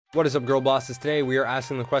What is up, girl bosses? Today we are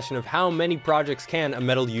asking the question of how many projects can a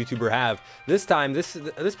metal YouTuber have? This time, this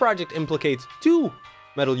project implicates two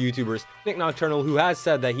metal YouTubers. Nick Nocturnal, who has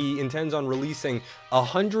said that he intends on releasing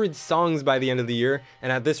 100 songs by the end of the year,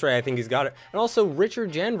 and at this rate, I think he's got it. And also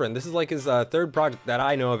Richard Janvrin. This is like his third project that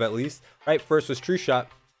I know of, at least. Right, first was True Shot,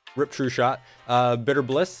 Rip True Shot, Bitter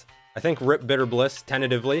Bliss. I think Rip Bitter Bliss,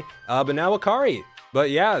 tentatively, but now Ikari. But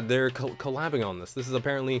yeah, they're collabing on this. This is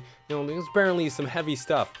apparently, there's apparently some heavy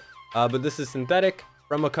stuff. But this is Synthetic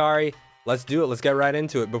from Ikari. Let's do it. Let's get right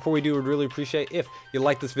into it. Before we do, we'd really appreciate if you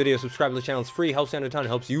like this video, subscribe to the channel. It's free, helps out a ton,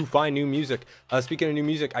 helps you find new music. Speaking of new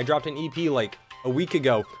music, I dropped an EP like a week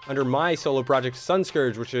ago under my solo project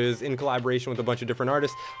Sunscourge, which is in collaboration with a bunch of different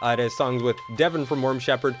artists. It has songs with Devin from Worm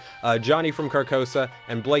Shepherd, Johnny from Carcosa,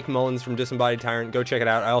 and Blake Mullins from Disembodied Tyrant. Go check it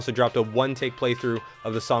out. I also dropped a one-take playthrough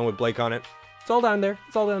of the song with Blake on it. It's all down there.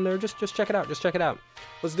 It's all down there. Just check it out. Just check it out.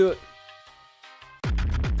 Let's do it.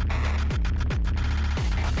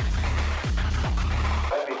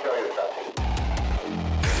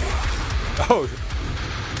 Oh.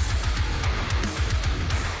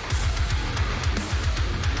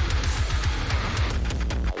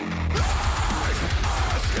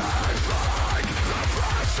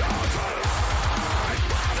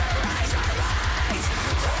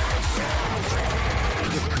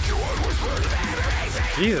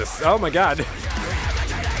 Jesus, oh my god.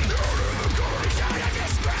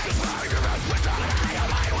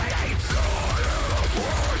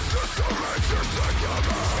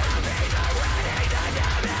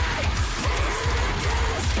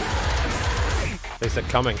 They said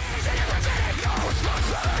coming.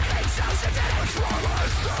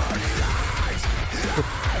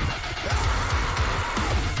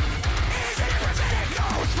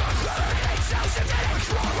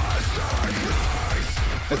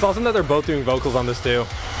 It's awesome that they're both doing vocals on this too.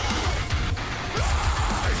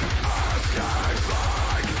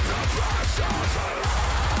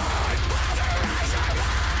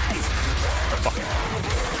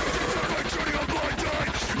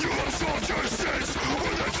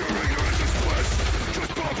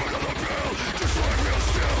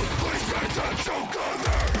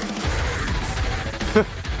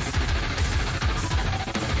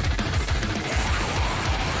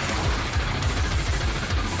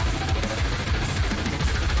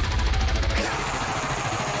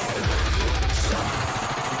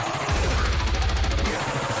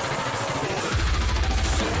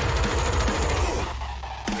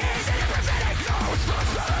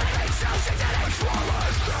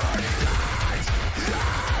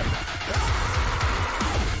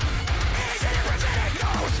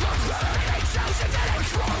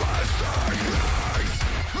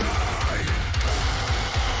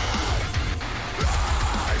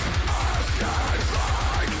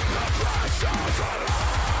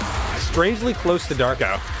 Strangely close to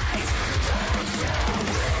Darko.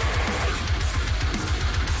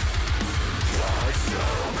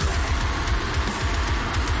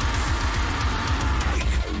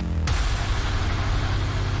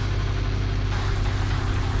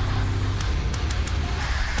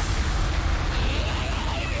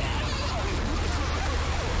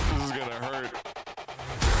 This is gonna hurt.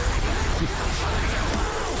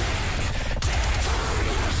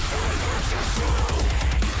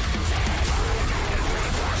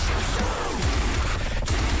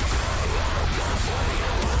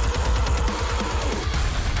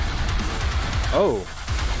 Oh.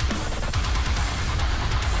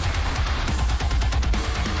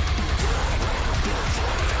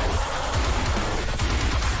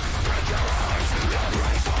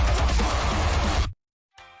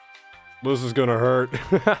 This is gonna hurt.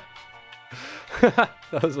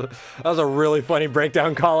 that was a really funny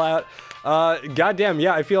breakdown call out. Goddamn,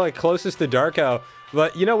 yeah, I feel like closest to Darko.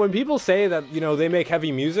 But when people say that, they make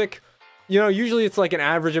heavy music, usually it's like an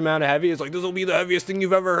average amount of heavy. It's like, this will be the heaviest thing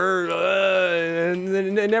you've ever heard. And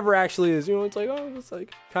then it never actually is. It's like, oh, it's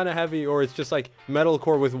like kind of heavy. Or it's just like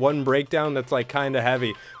metalcore with one breakdown that's like kind of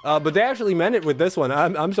heavy. But they actually meant it with this one.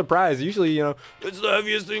 I'm surprised. Usually, it's the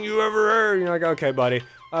heaviest thing you ever heard. You're like, okay, buddy.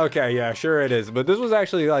 Okay, yeah, sure it is. But this was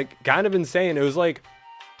actually like kind of insane. It was like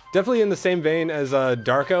definitely in the same vein as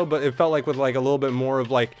Darko, but it felt like with like a little bit more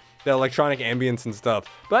of like the electronic ambience and stuff.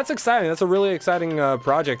 But that's exciting. That's a really exciting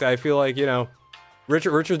project. I feel like,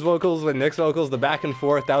 Richard's vocals and Nick's vocals, the back and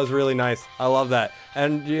forth, that was really nice. I love that.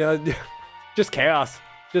 And, just chaos.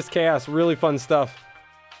 Just chaos. Really fun stuff.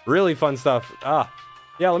 Really fun stuff.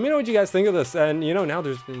 Yeah, let me know what you guys think of this. And now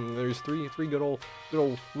there's three good old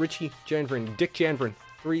Richie Janvrin, Dick Janvrin.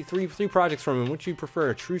 Three projects from him. Which you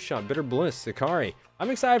prefer? True Shot, Bitter Bliss, Ikari.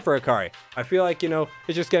 I'm excited for Ikari. I feel like, it's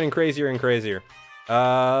just getting crazier and crazier.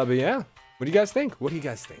 But yeah, what do you guys think? What do you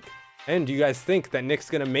guys think? And do you guys think that Nick's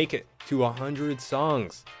gonna make it to 100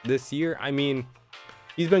 songs this year? I mean,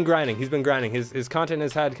 he's been grinding. He's been grinding. His content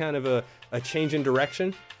has had kind of a change in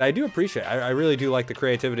direction that I do appreciate. I really do like the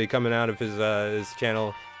creativity coming out of his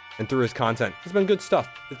channel and through his content. It's been good stuff.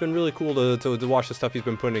 It's been really cool to watch the stuff he's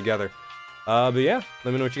been putting together. But yeah,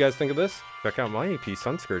 let me know what you guys think of this. Check out my EP,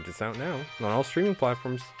 Sunscourge. It's out now on all streaming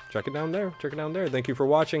platforms. Check it down there. Check it down there. Thank you for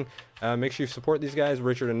watching. Make sure you support these guys,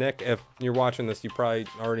 Richard and Nick. If you're watching this, you probably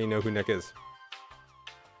already know who Nick is.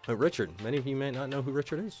 But Richard, many of you may not know who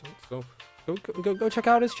Richard is. So go check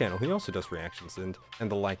out his channel. He also does reactions and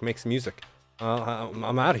the like, makes music.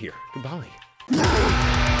 I'm out of here. Goodbye.